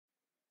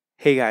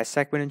Hey guys,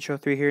 Sackman and Show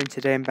 3 here, and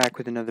today I'm back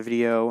with another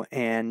video,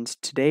 and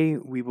today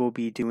we will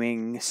be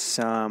doing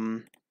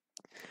some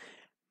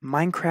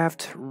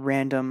Minecraft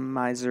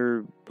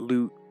randomizer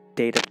loot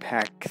data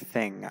pack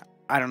thing.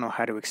 I don't know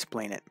how to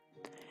explain it.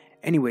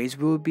 Anyways,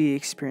 we'll be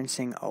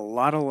experiencing a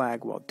lot of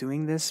lag while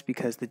doing this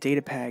because the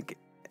data pack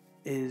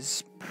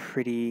is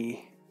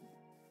pretty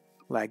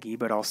laggy,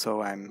 but also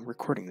I'm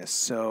recording this,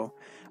 so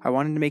I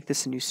wanted to make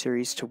this a new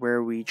series to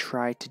where we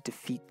try to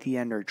defeat the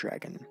Ender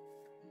Dragon.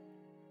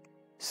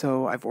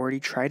 So I've already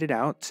tried it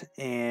out,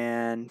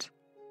 and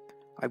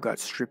I've got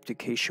stripped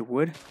acacia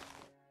wood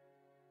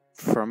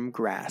from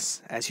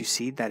grass. As you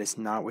see, that is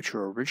not what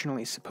you're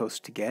originally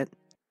supposed to get.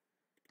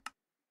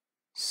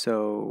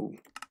 So,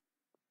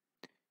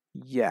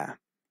 yeah.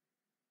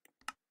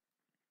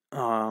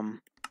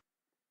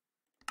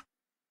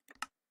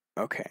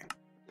 Okay.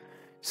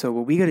 So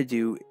what we gotta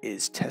do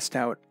is test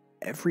out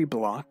every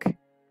block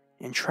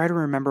and try to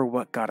remember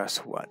what got us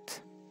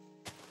what.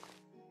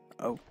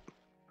 Oh.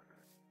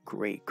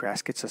 Great,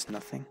 grass gets us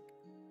nothing.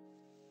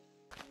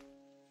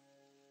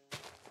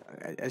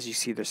 As you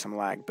see, there's some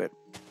lag, but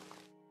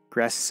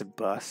grass is a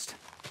bust.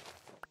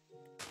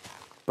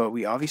 But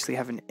we obviously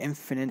have an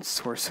infinite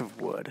source of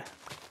wood.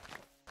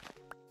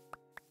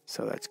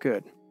 So that's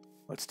good.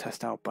 Let's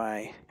test out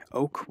by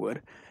oak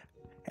wood.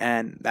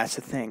 And that's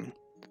the thing.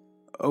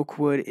 Oak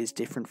wood is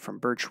different from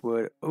birch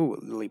wood. Oh,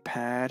 lily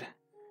pad.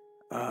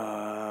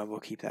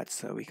 We'll keep that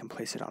so we can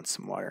place it on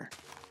some water.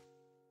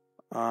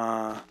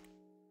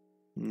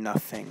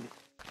 Nothing.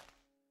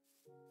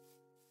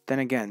 Then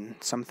again,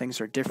 some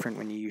things are different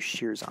when you use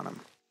shears on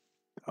them.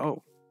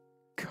 Oh,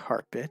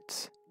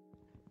 carpet.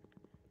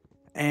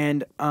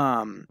 And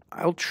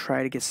I'll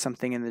try to get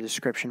something in the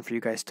description for you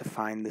guys to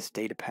find this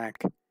data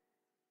pack.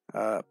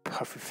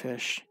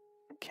 Pufferfish.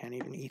 Can't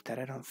even eat that,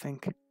 I don't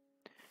think.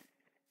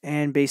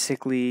 And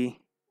basically,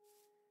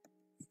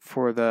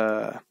 for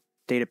the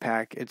data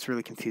pack, it's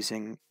really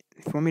confusing.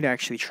 If you want me to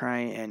actually try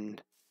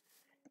and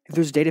if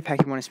there's a data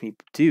pack you want me to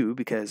do,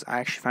 because I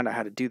actually found out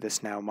how to do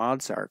this now.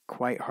 Mods are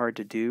quite hard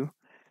to do,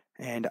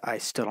 and I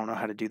still don't know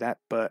how to do that,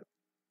 but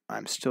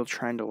I'm still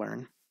trying to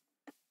learn.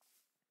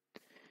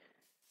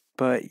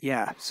 But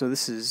yeah, so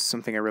this is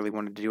something I really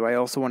wanted to do. I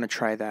also want to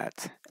try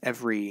that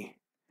every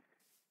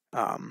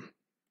 30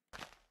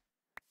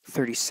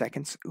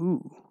 seconds.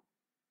 Ooh,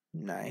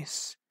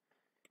 nice.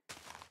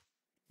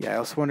 Yeah, I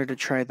also wanted to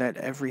try that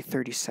every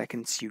 30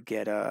 seconds you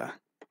get a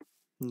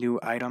new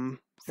item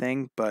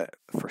thing, but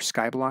for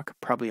Skyblock,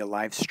 probably a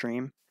live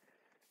stream.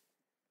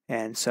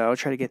 And so I'll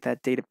try to get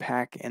that data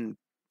pack, and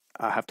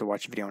I'll have to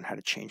watch a video on how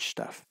to change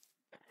stuff.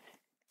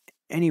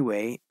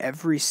 Anyway,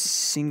 every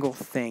single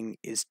thing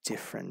is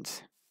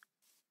different.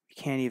 You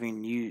can't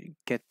even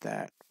get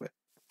that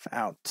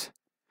without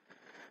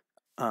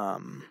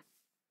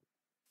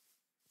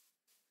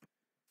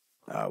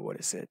what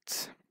is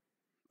it?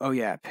 Oh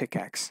yeah,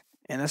 pickaxe.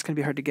 And that's gonna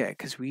be hard to get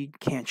because we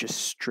can't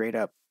just straight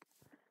up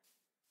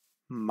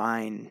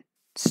mine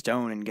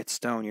stone and get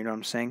stone, you know what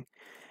I'm saying?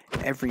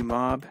 Every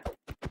mob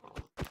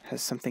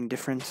has something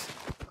different.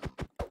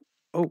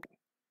 Oh,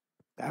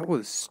 that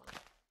was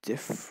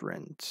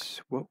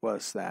different. What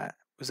was that?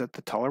 Was that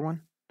the taller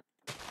one?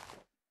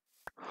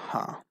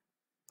 Huh.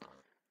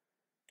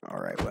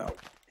 Alright, well.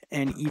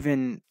 And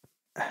even,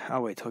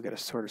 I'll wait till I get a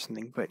sword or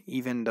something, but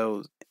even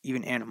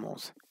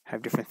animals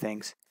have different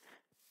things.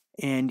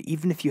 And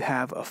even if you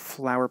have a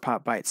flower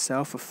pot by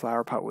itself, a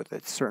flower pot with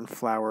a certain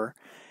flower,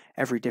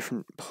 every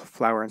different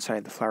flower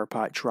inside the flower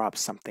pot drops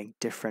something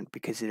different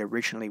because it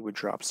originally would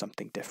drop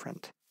something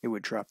different. It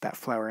would drop that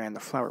flower and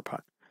the flower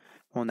pot.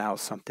 Well, now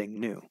something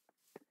new.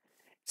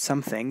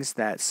 Some things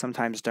that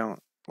sometimes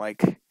don't,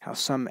 like how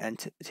some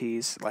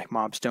entities, like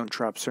mobs, don't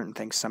drop certain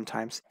things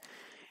sometimes.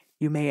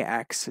 You may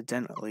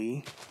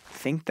accidentally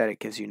think that it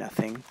gives you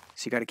nothing,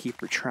 so you got to keep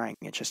retrying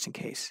it just in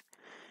case.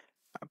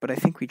 But I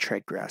think we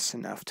tried grass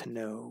enough to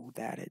know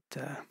that it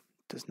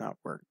does not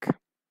work.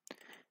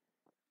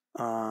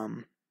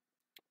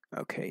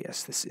 Okay,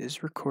 yes, this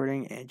is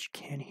recording and you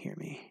can hear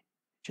me.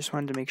 Just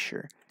wanted to make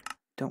sure.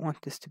 Don't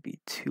want this to be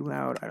too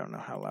loud. I don't know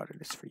how loud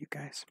it is for you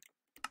guys.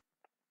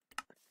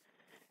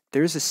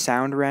 There's a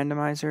sound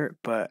randomizer,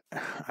 but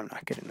I'm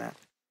not getting that.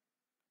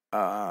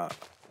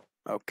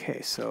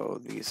 Okay, so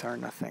these are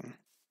nothing.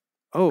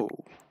 Oh,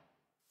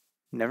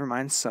 never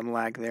mind, some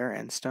lag there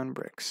and stone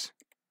bricks.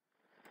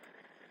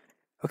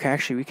 Okay,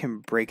 actually, we can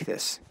break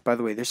this. By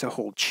the way, there's a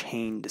whole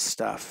chain to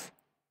stuff.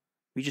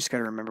 We just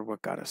gotta remember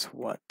what got us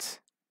what.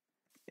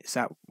 Is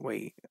that,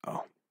 wait,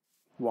 oh,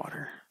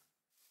 water.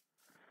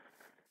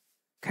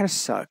 Kind of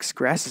sucks.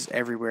 Grass is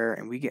everywhere,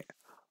 and we get,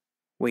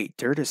 wait,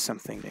 dirt is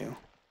something new.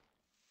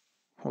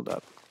 Hold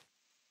up.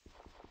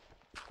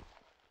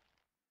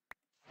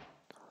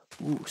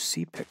 Ooh,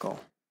 sea pickle.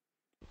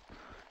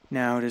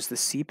 Now, does the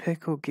sea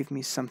pickle give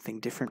me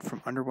something different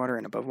from underwater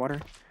and above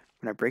water?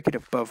 When I break it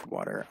above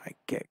water, I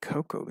get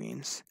cocoa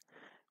beans.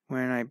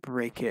 When I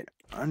break it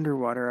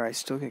underwater, I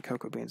still get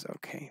cocoa beans.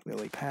 Okay,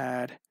 lily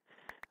pad.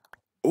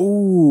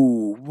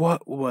 Ooh,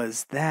 what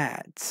was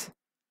that?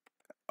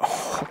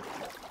 Oh,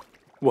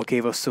 What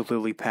gave us the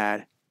lily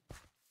pad?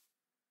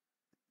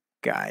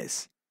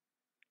 Guys.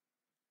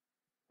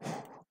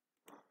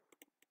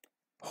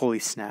 Holy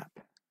snap.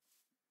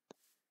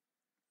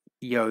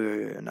 Yo,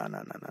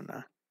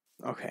 no.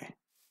 Okay.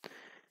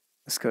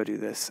 Let's go do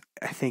this.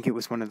 I think it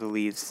was one of the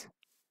leaves.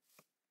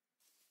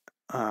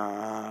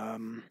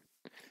 No,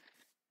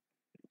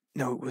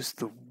 it was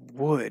the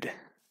wood.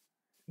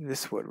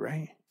 This wood,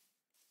 right?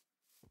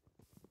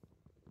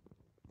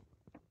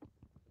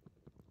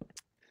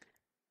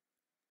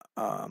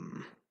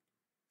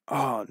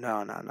 Oh,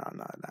 no.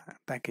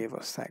 That gave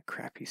us that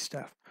crappy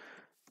stuff.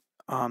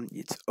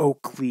 It's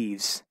oak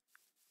leaves.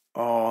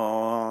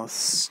 Oh,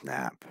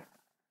 snap.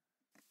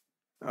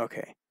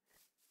 Okay.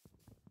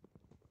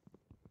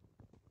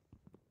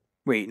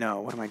 Wait,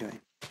 no, what am I doing?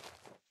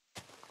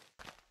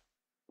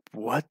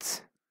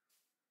 What?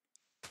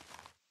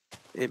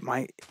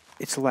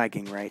 It's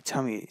lagging, right?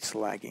 Tell me it's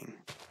lagging.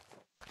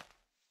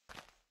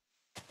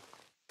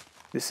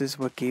 This is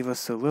what gave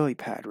us the lily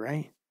pad,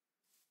 right?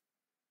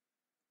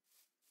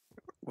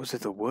 Was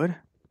it the wood?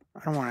 I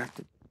don't want to have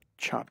to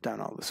chop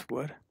down all this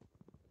wood.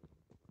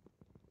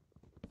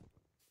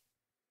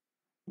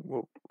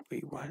 Whoa,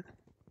 wait, what?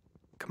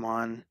 Come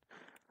on.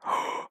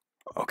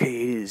 Okay,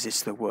 it is.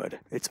 It's the wood.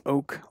 It's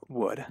oak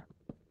wood.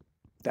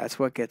 That's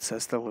what gets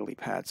us the lily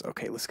pads.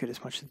 Okay, let's get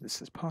as much of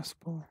this as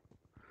possible.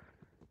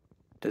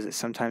 Does it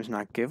sometimes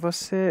not give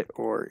us it,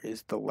 or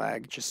is the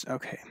lag just...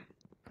 Okay.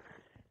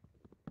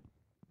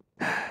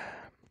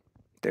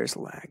 There's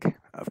lag,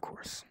 of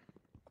course.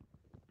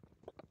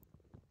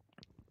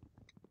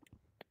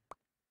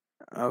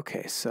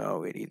 Okay,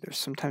 so it either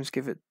sometimes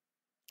gives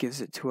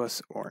it to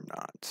us or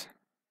not.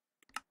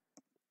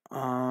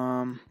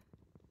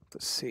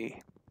 Let's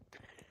see.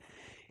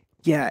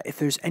 Yeah, if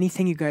there's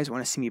anything you guys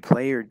want to see me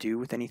play or do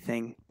with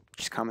anything,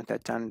 just comment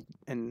that down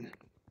in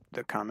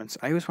the comments.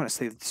 I always want to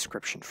say the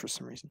description for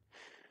some reason.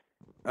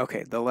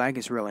 Okay, the lag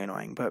is really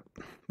annoying, but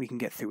we can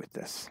get through with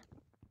this.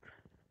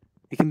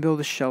 We can build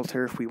a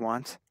shelter if we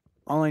want.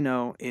 All I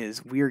know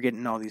is we are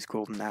getting all these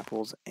golden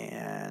apples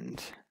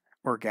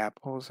or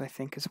gapples, I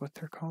think is what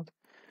they're called.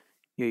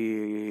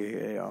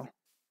 Yo.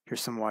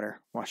 Here's some water.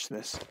 Watch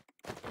this.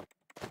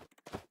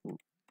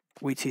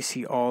 Wait till you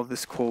see all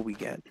this coal we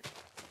get.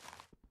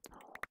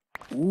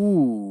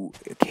 Ooh,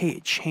 okay,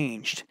 it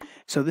changed.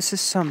 So this is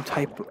some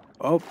type of...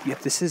 Oh, yep,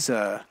 this is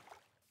a...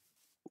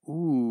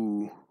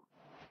 Ooh.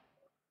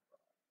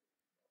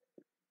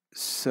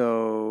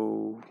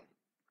 So...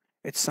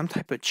 It's some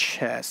type of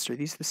chest. Are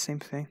these the same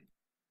thing?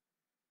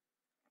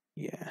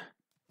 Yeah.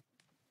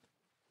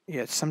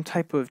 Yeah, it's some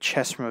type of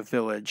chest from a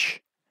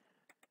village.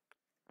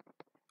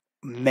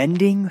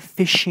 Mending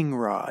fishing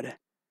rod.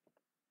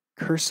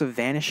 Curse of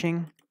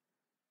vanishing.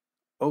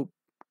 Oh,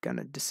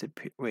 gonna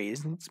disappear. Wait,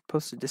 isn't it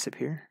supposed to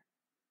disappear?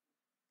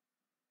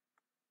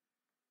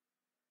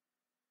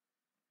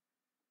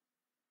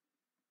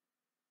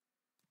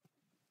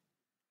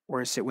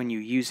 Or is it when you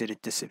use it,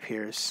 it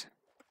disappears?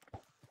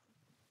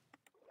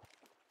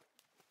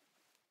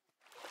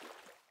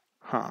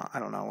 Huh, I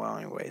don't know. Well,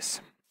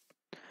 anyways.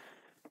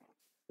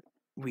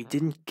 We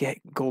didn't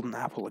get golden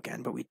apple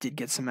again, but we did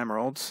get some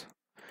emeralds.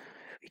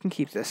 We can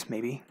keep this,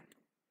 maybe.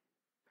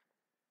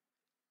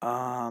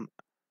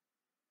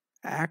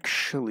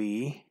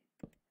 Actually,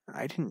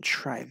 I didn't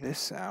try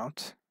this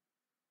out.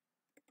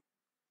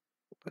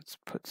 Let's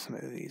put some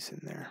of these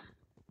in there.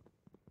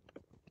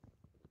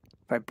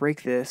 If I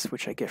break this,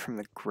 which I get from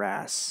the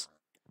grass,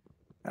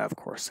 of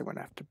course I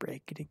wouldn't have to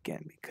break it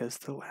again because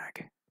of the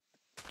lag.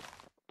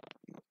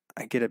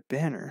 I get a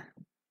banner.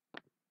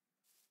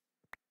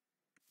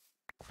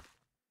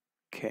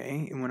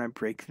 Okay, and when I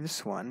break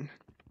this one,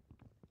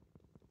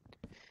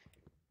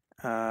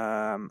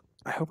 I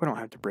hope I don't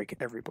have to break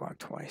every block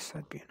twice.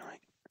 That'd be annoying.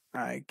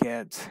 I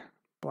get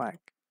black.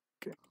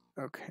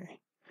 Okay.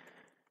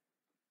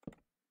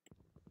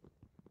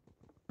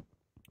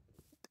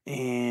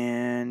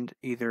 And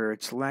either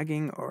it's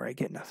lagging or I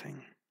get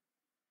nothing.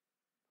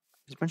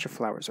 There's a bunch of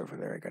flowers over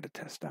there I gotta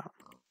test out.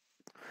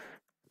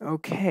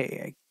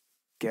 Okay, I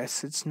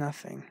guess it's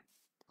nothing.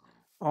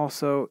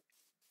 Also,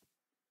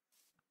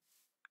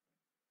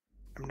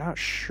 I'm not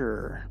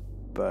sure,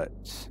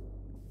 but...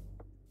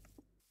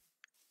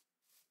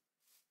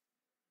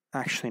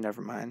 Actually,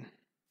 never mind.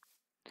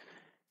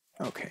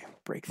 Okay,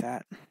 break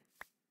that.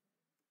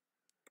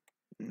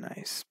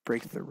 Nice.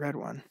 Break the red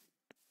one.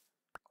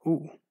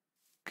 Ooh,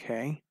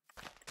 okay.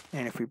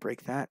 And if we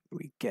break that,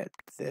 we get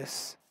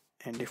this.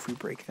 And if we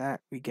break that,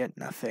 we get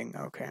nothing.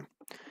 Okay.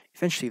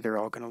 Eventually, they're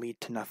all going to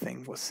lead to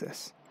nothing. What's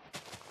this?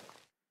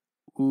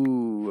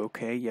 Ooh,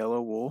 okay,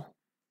 yellow wool.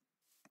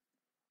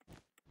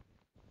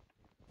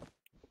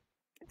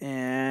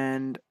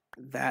 And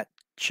that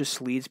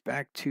just leads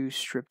back to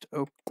stripped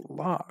oak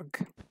log.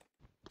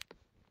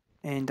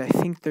 And I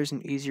think there's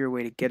an easier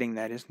way to getting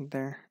that, isn't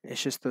there?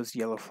 It's just those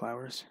yellow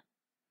flowers.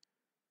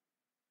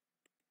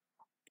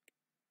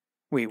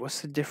 Wait,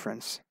 what's the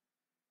difference?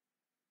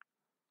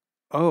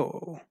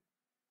 Oh,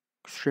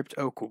 stripped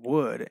oak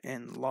wood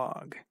and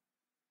log.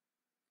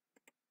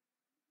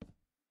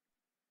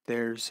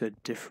 There's a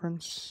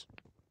difference?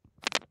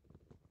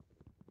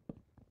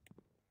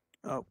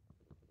 Oh,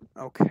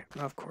 okay,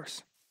 of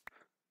course.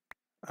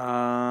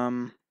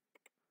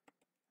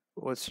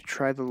 Let's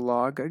try the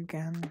log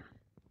again.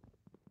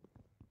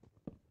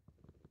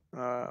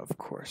 Of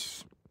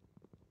course.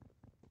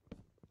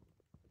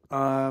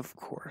 Of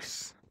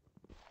course.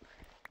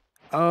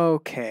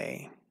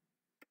 Okay.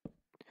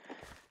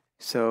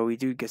 So we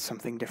do get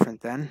something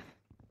different then.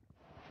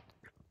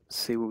 Let's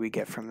see what we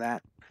get from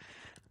that.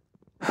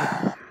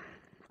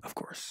 Of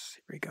course.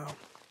 Here we go.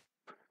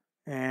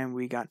 And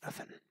we got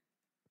nothing.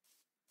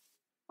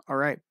 All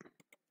right.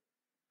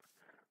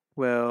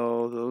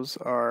 Well, those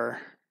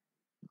are...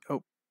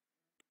 Oh,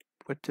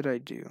 what did I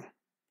do?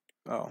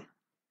 Oh,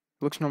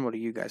 looks normal to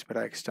you guys, but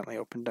I accidentally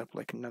opened up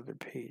like another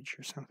page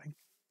or something.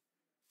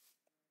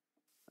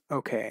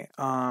 Okay,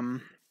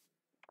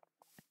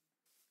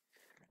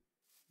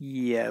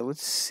 yeah,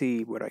 let's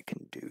see what I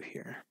can do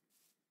here.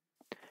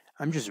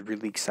 I'm just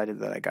really excited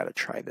that I got to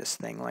try this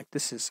thing. Like,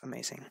 this is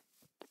amazing.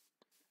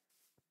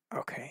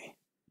 Okay.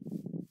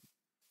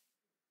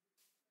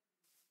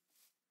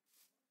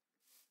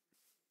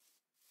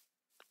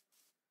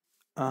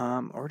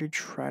 Already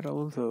tried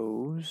all of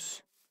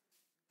those.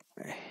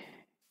 I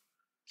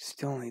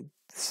still need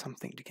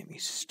something to get me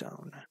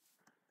stone.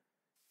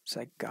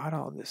 So I got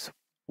all this.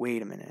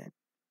 Wait a minute.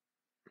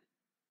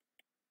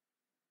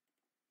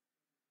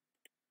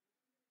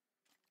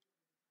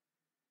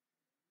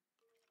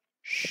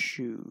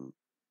 Shoot.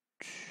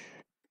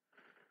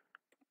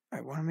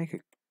 I want to make a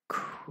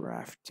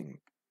crafting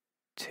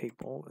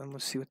table, and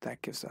let's see what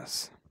that gives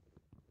us.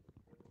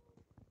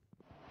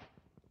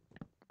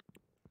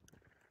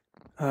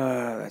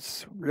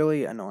 That's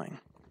really annoying.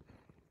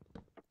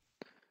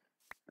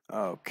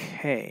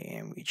 Okay,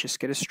 and we just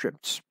get a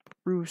stripped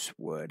spruce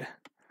wood.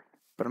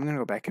 But I'm gonna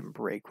go back and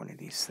break one of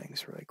these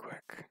things really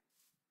quick.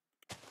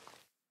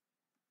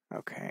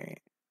 Okay,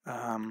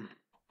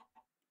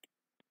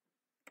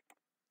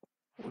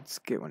 let's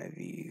get one of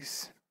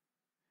these.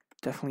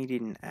 Definitely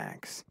need an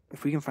axe.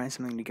 If we can find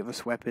something to give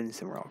us weapons,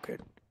 then we're all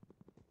good.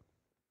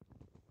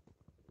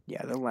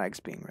 Yeah, the lag's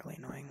being really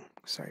annoying.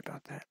 Sorry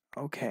about that.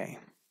 Okay.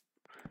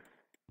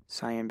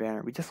 Cyan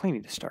banner. We definitely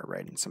need to start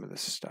writing some of this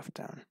stuff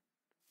down.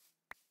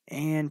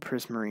 And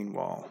prismarine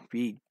wall.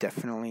 We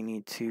definitely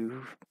need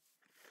to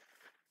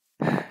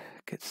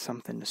get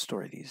something to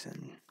store these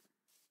in.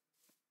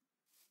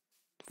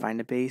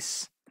 Find a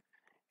base.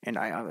 And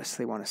I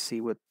obviously want to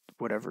see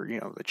whatever,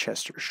 the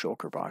chest or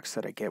shulker box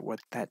that I get, what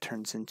that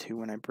turns into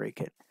when I break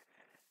it.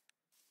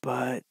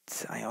 But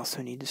I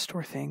also need to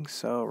store things,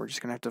 so we're just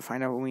going to have to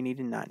find out what we need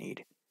and not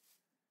need.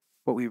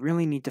 What we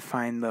really need to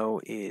find, though,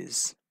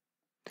 is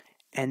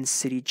End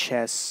City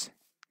chests,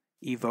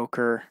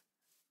 Evoker,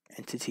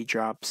 Entity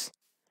drops,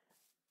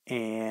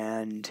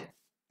 and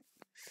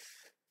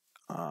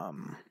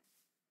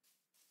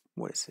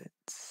what is it?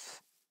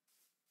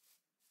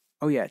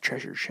 Oh yeah,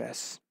 treasure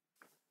chests.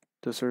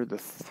 Those are the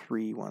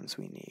 3 ones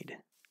we need.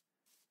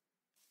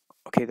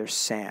 Okay, there's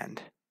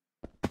sand.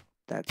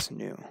 That's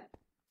new.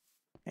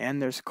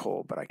 And there's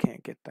coal, but I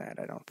can't get that,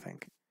 I don't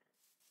think.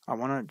 I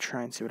want to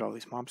try and see what all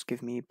these mobs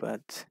give me,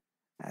 but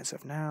as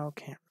of now,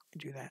 can't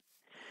really do that.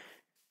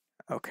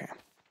 Okay.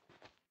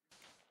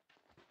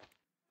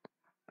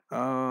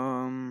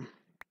 Can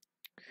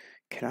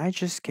I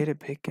just get a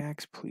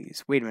pickaxe,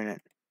 please? Wait a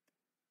minute.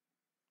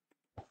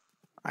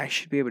 I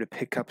should be able to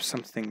pick up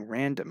something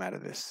random out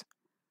of this.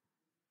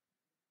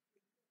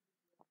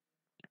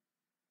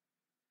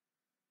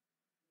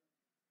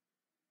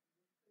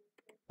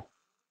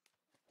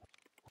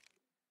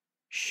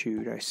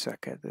 Shoot, I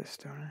suck at this,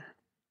 don't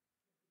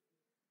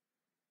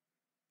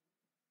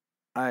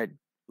I?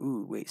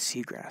 Ooh, wait,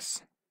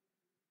 seagrass.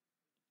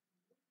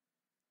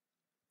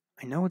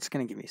 I know it's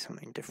going to give me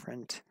something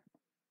different.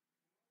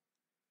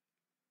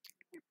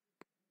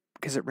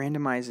 Because it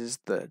randomizes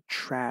the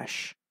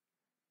trash,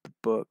 the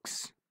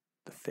books,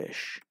 the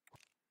fish.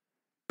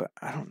 But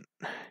I don't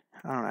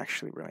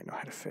actually really know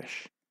how to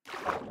fish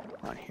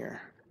on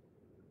here.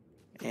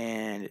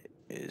 And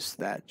is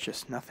that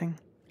just nothing?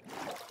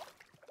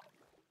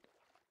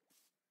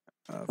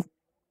 Of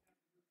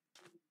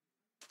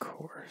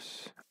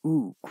course.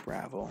 Ooh,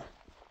 gravel.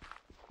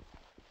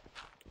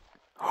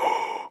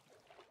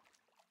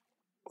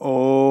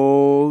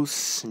 Oh,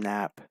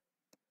 snap.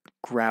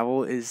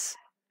 Gravel is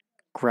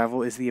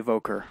the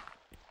evoker.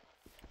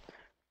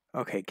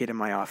 Okay, get in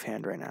my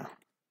offhand right now.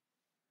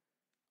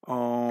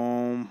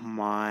 Oh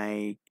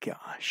my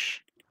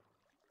gosh.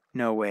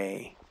 No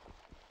way.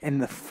 In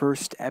the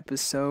first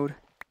episode?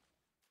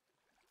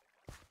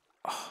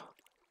 Oh,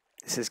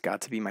 this has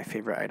got to be my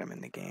favorite item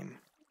in the game.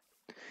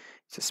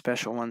 It's a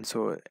special one,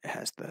 so it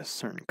has the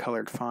certain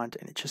colored font,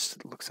 and it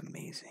just looks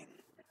amazing.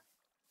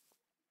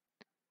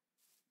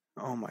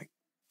 Oh my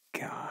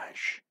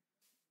gosh.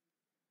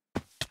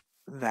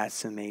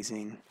 That's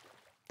amazing.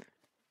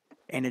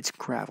 And it's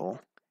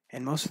gravel.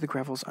 And most of the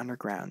gravel's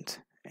underground.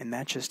 And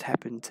that just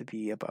happened to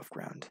be above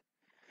ground.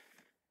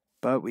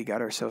 But we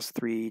got ourselves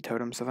 3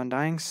 totems of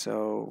undying,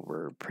 so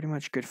we're pretty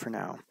much good for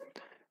now.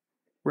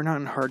 We're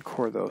not in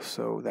hardcore though,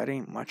 so that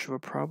ain't much of a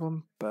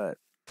problem, but,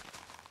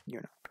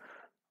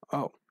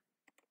 Oh.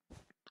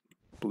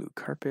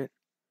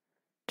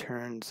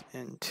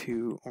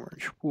 into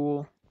orange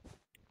wool,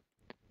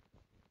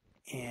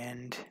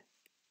 and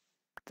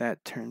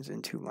that turns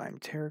into lime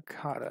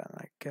terracotta. And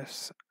I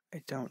guess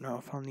I don't know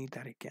if I'll need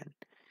that again.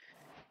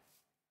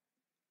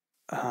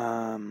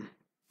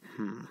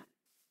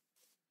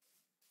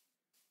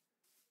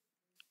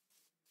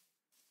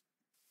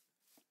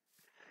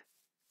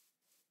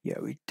 Yeah,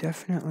 we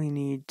definitely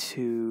need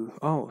to...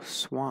 Oh,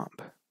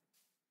 swamp.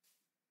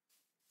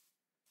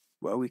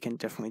 Well, we can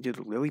definitely do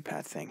the lily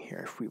pad thing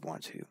here if we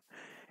want to.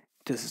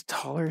 Does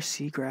taller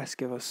seagrass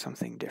give us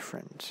something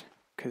different?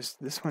 Because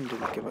this one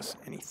didn't give us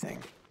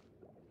anything.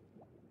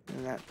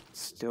 And that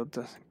still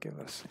doesn't give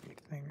us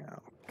anything.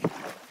 Okay.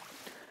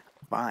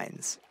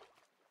 Vines.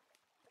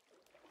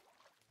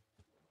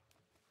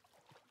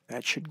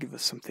 That should give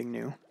us something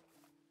new.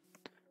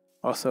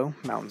 Also,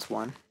 mountains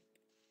 1.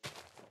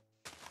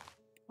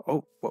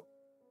 Oh, whoa.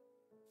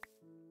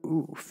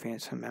 Ooh,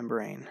 phantom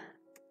membrane.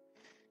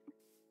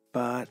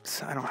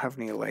 But I don't have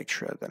any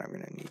elytra that I'm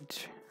going to need.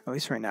 At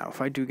least right now.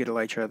 If I do get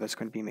elytra, that's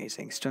going to be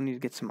amazing. Still need to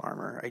get some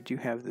armor. I do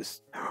have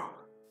this...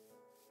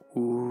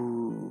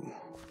 Ooh.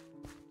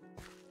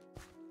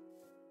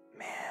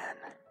 Man.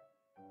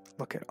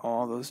 Look at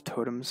all those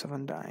totems of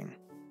undying.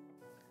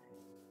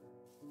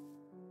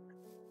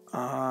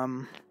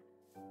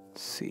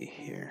 Let's see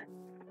here.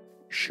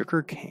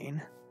 Sugar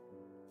cane.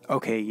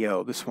 Okay,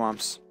 yo, the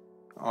swamp's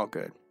all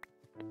good.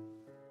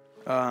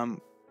 I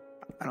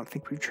don't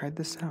think we've tried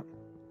this out.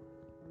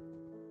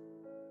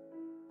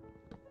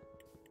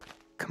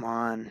 Come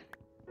on.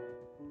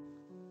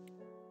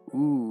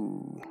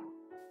 Ooh.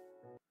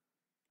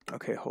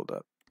 Okay, hold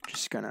up.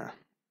 Just gonna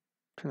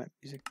turn that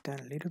music down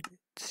a little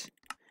bit.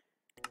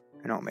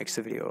 I know it makes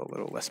the video a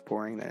little less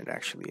boring than it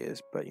actually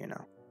is, but you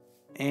know.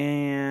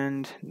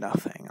 And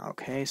nothing.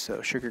 Okay,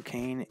 so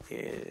sugarcane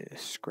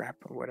is scrap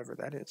or whatever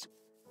that is.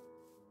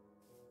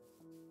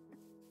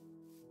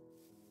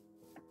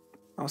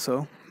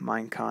 Also,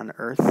 Minecon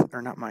Earth,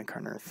 or not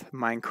Minecon Earth,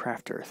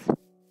 Minecraft Earth.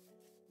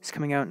 It's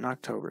coming out in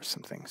October or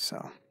something,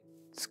 so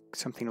it's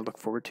something to look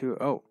forward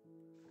to.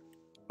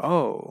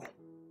 Oh.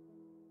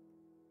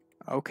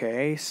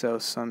 Okay, so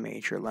some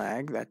major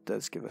lag. That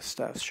does give us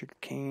stuff.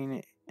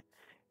 Sugarcane,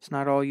 it's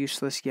not all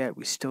useless yet.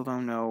 We still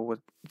don't know what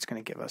it's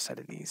going to give us out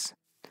of these.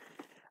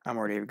 I'm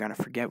already going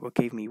to forget what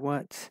gave me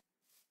what.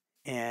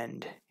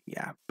 And,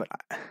 yeah, but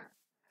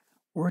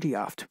we're already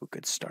off to a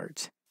good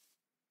start.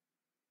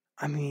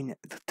 I mean,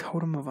 the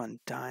Totem of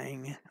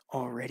Undying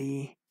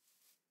already,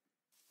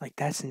 like,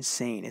 that's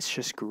insane. It's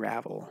just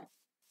gravel.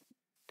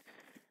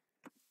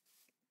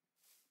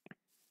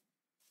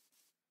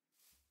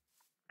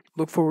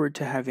 Look forward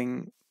to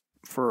having,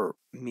 I'm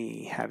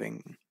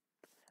going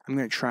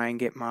to try and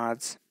get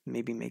mods,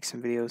 maybe make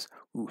some videos.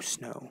 Ooh,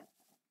 snow.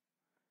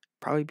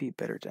 Probably be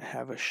better to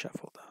have a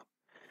shovel,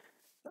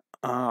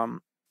 though.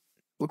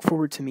 Look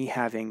forward to me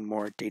having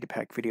more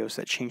datapack videos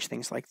that change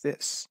things like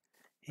this.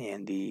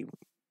 And the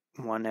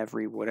one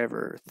every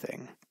whatever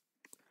thing.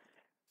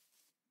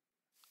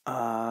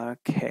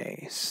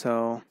 Okay,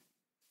 so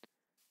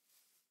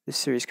this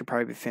series could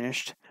probably be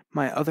finished.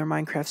 My other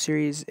Minecraft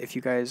series, if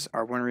you guys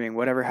are wondering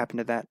whatever happened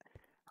to that,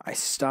 I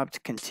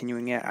stopped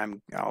continuing it.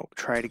 I'll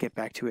try to get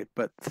back to it,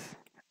 but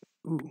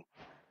ooh,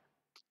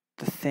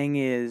 the thing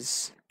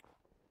is,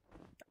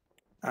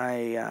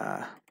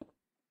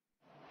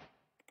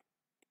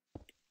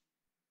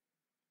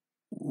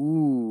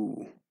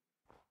 ooh,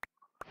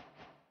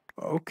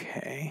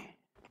 okay.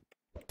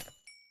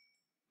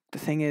 The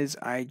thing is,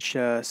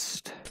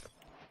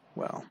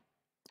 well,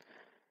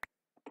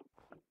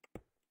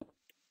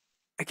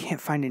 I can't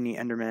find any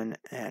Endermen,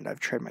 and I've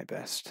tried my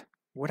best.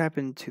 What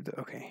happened to the...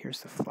 Okay,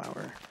 here's the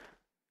flower.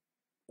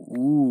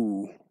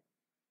 Ooh.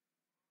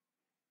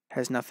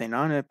 Has nothing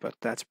on it, but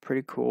that's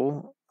pretty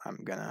cool. I'm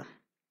gonna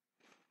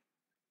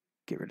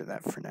get rid of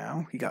that for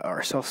now. We got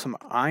ourselves some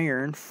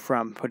iron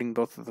from putting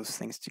both of those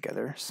things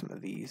together. Some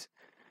of these.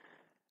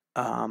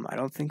 I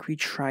don't think we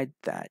tried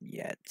that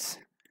yet.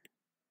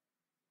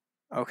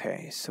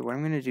 Okay, so what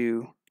I'm gonna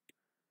do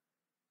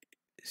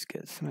is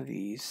get some of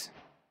these.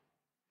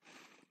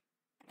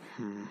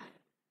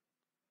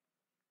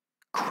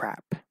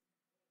 Crap.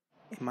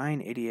 Am I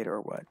an idiot or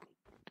what?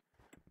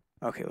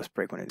 Okay, let's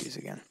break one of these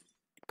again.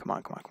 Come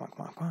on, come on, come on,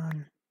 come on, come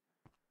on.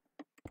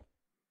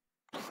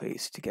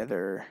 Place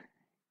together.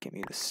 Give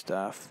me the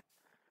stuff.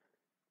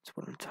 That's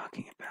what I'm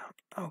talking about.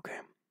 Okay.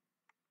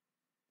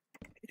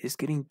 It is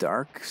getting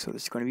dark, so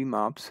there's going to be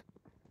mobs.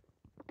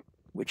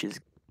 Which is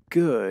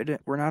good.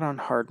 We're not on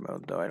hard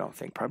mode, though, I don't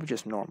think. Probably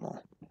just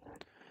normal.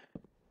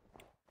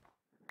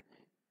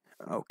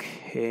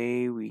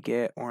 Okay, we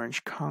get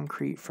orange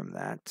concrete from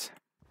that.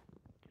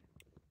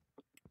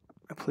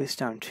 I placed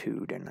down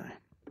 2, didn't I?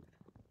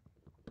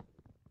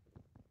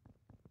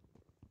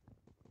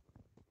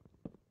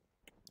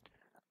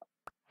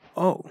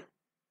 Oh.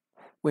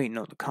 Wait,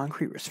 no, the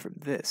concrete was for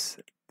this.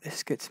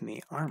 This gets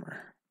me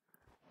armor.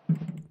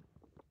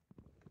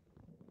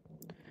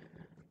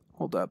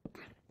 Hold up.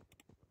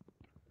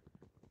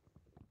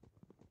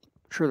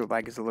 Sure, the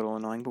lag is a little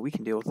annoying, but we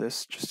can deal with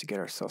this just to get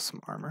ourselves some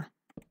armor.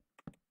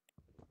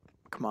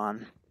 Come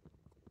on.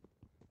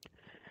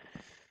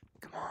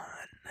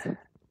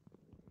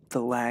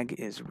 The lag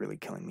is really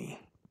killing me.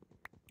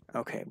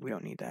 Okay, we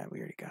don't need that. We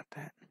already got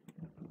that.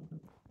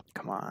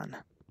 Come on.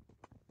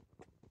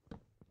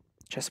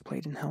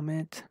 Chestplate and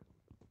helmet.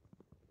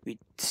 We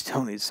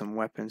still need some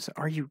weapons.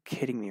 Are you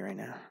kidding me right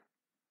now?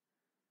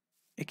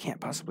 It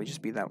can't possibly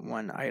just be that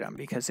one item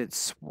because it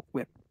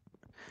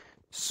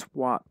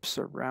swaps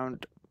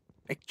around.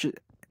 It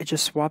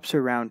just swaps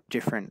around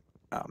different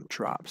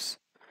drops.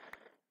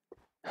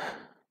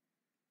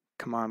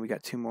 Come on, we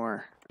got 2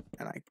 more,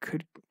 and I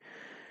could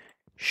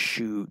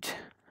shoot.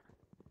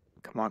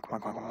 Come on, come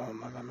on, come on,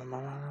 come on, come on, come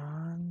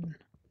on.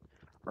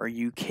 Are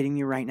you kidding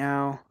me right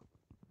now?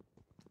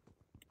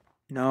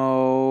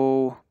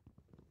 No.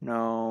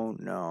 No,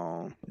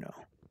 no, no.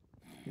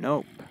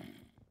 Nope.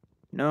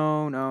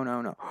 No, no,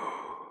 no, no.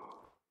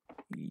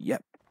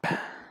 Yep.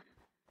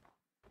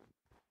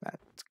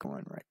 That's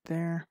going right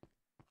there.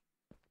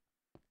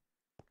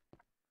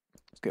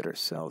 Let's get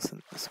ourselves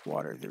in this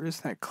water. There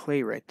is that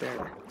clay right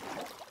there.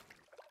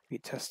 We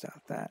test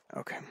out that.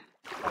 Okay.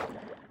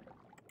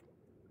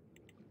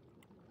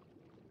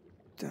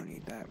 Don't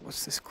need that.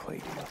 What's this clay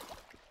do?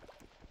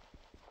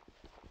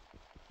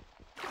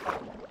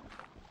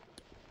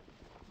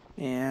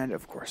 And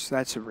of course,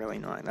 that's really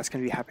annoying. That's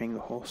going to be happening the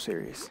whole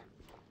series.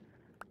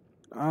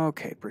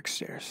 Okay, brick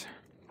stairs.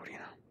 What do you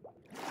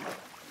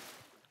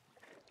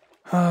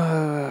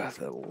know?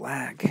 The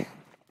lag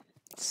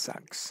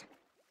sucks.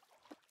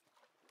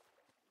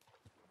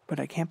 But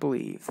I can't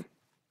believe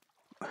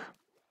we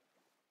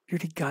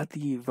already got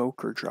the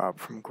evoker drop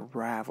from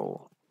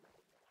gravel.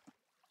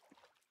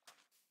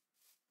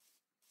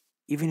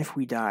 Even if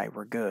we die,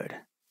 we're good.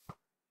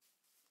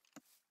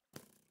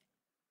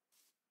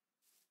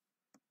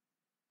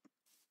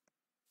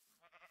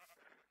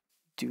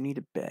 Do need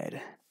a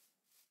bed,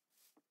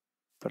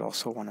 but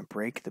also want to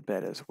break the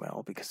bed as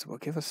well because it will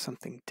give us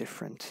something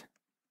different.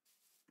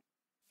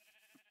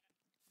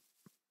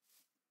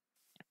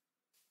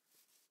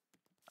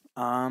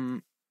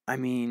 I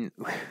mean,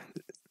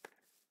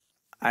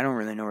 I don't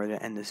really know where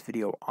to end this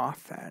video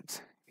off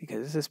at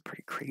because this is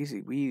pretty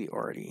crazy.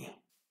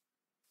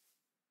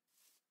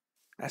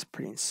 That's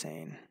pretty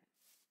insane.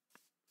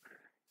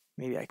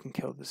 Maybe I can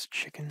kill this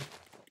chicken.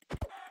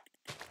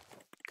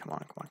 Come on,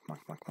 come on, come on,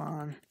 come on, come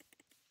on.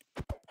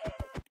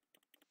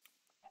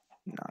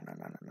 No, no,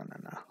 no, no, no, no,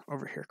 no.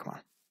 Over here, come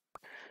on.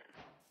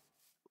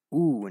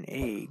 Ooh, an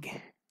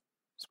egg.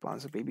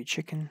 Spawns a baby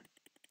chicken.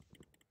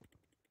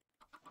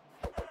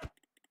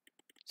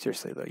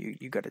 Seriously, though,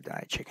 you gotta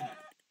die, chicken.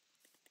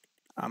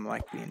 I'm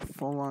like being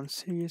full on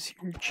serious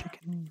here,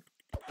 chicken.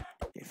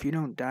 If you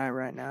don't die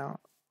right now...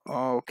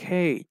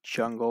 Okay,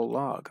 jungle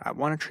log. I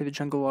want to trade the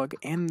jungle log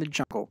and the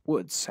jungle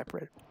wood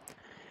separate.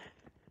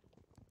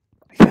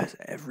 Because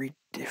every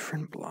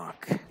different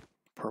block,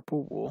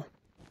 purple wool,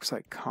 looks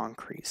like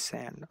concrete,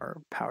 sand,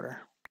 or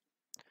powder.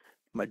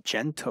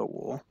 Magenta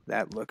wool,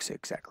 that looks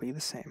exactly the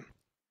same.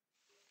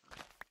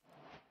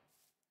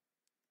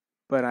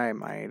 But I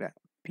might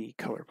be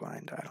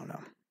colorblind, I don't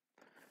know.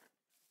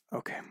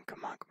 Okay,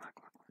 come on, come on,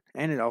 come on.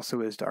 And it also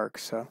is dark,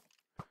 so...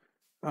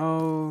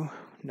 Oh,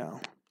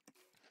 no.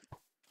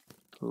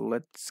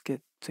 Let's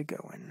get to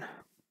going.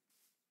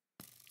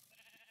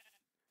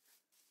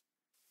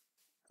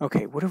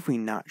 Okay, what have we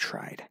not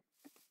tried?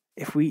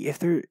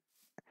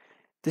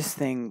 This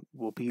thing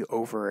will be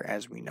over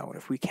as we know it.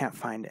 If we can't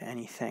find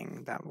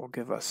anything that will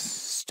give us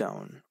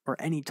stone or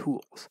any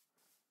tools.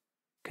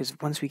 Because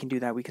once we can do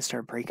that, we can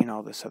start breaking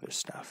all this other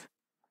stuff.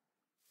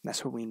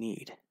 That's what we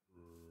need.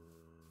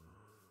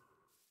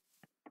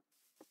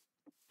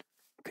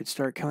 Could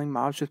start killing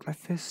mobs with my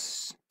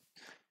fists.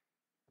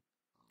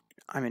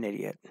 I'm an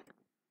idiot.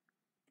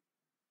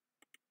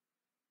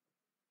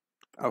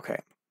 Okay,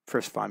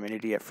 first of all, I'm an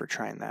idiot for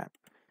trying that.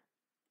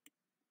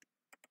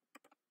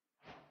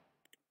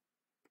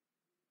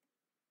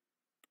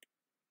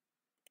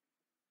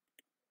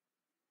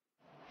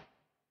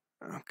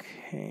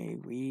 Okay,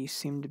 we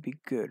seem to be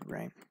good,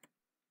 right?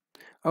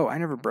 Oh, I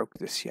never broke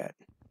this yet.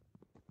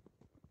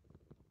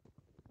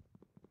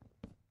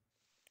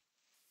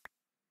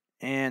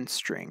 And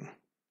string.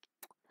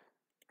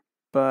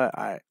 But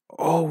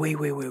oh, wait.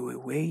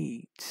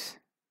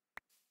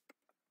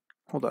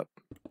 Hold up.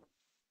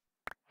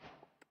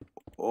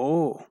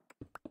 Oh.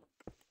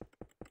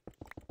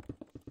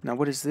 Now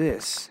what is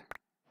this?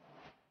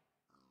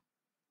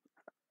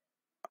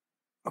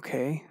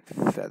 Okay,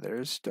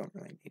 feathers. Don't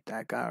really need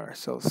that. Got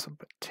ourselves some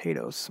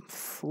potatoes, some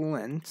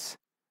flint.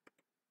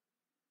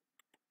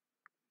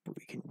 What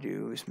we can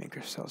do is make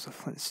ourselves a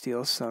flint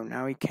steel. So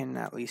now we can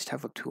at least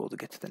have a tool to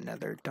get to the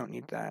nether. Don't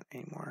need that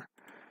anymore.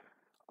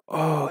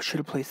 Oh, I should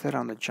have placed that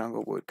on the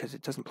jungle wood because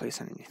it doesn't place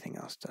on anything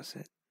else, does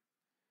it?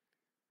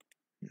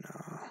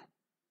 No.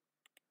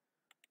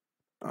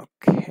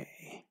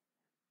 Okay.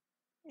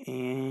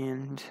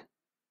 And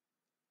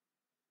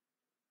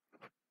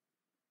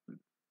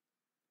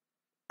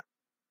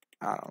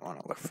I don't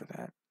want to look for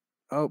that.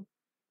 Oh,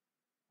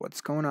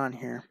 what's going on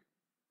here?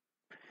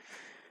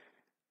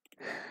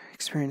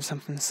 Experience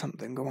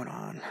something going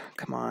on.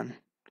 Come on.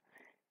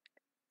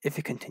 if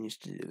it continues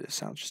to do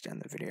this, I'll just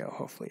end the video.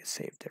 Hopefully it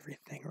saved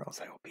everything, or else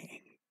I will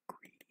be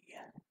greedy.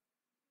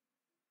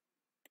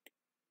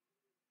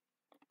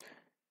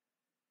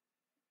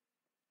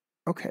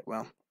 Okay,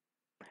 well,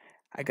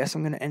 I guess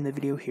I'm going to end the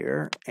video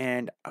here,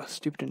 and I was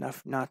stupid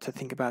enough not to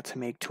think about to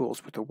make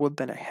tools with the wood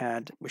that I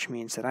had, which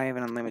means that I have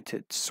an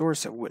unlimited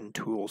source of wooden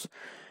tools.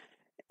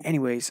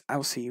 Anyways, I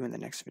will see you in the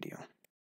next video.